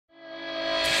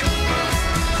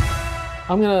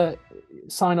I'm going to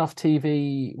sign off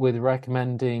TV with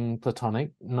recommending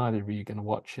Platonic. Neither of you are going to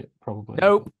watch it, probably.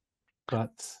 Nope.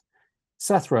 But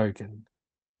Seth Rogen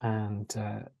and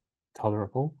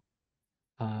tolerable.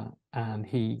 And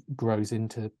he grows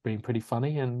into being pretty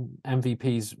funny. And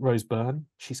MVP's Rose Byrne.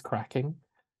 She's cracking.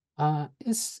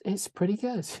 It's pretty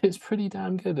good. It's pretty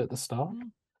damn good at the start.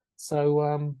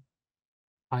 So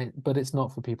but it's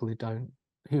not for people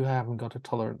who haven't got a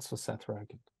tolerance for Seth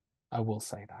Rogen. I will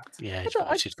say that. Yeah, his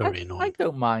voice is very annoying. I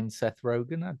don't mind Seth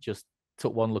Rogen. I just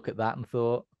took one look at that and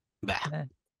thought,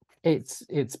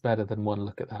 it's better than one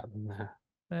look at that.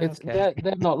 okay.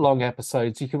 They're not long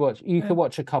episodes. You could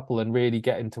watch a couple and really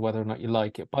get into whether or not you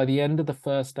like it. By the end of the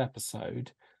first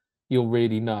episode, you'll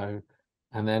really know.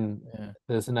 And then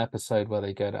there's an episode where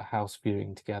they go to house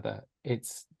viewing together.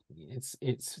 It's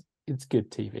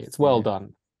good TV. It's well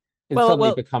done. It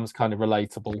suddenly becomes kind of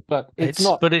relatable, but it's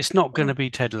not. But it's not going to be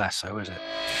Ted Lasso, is it?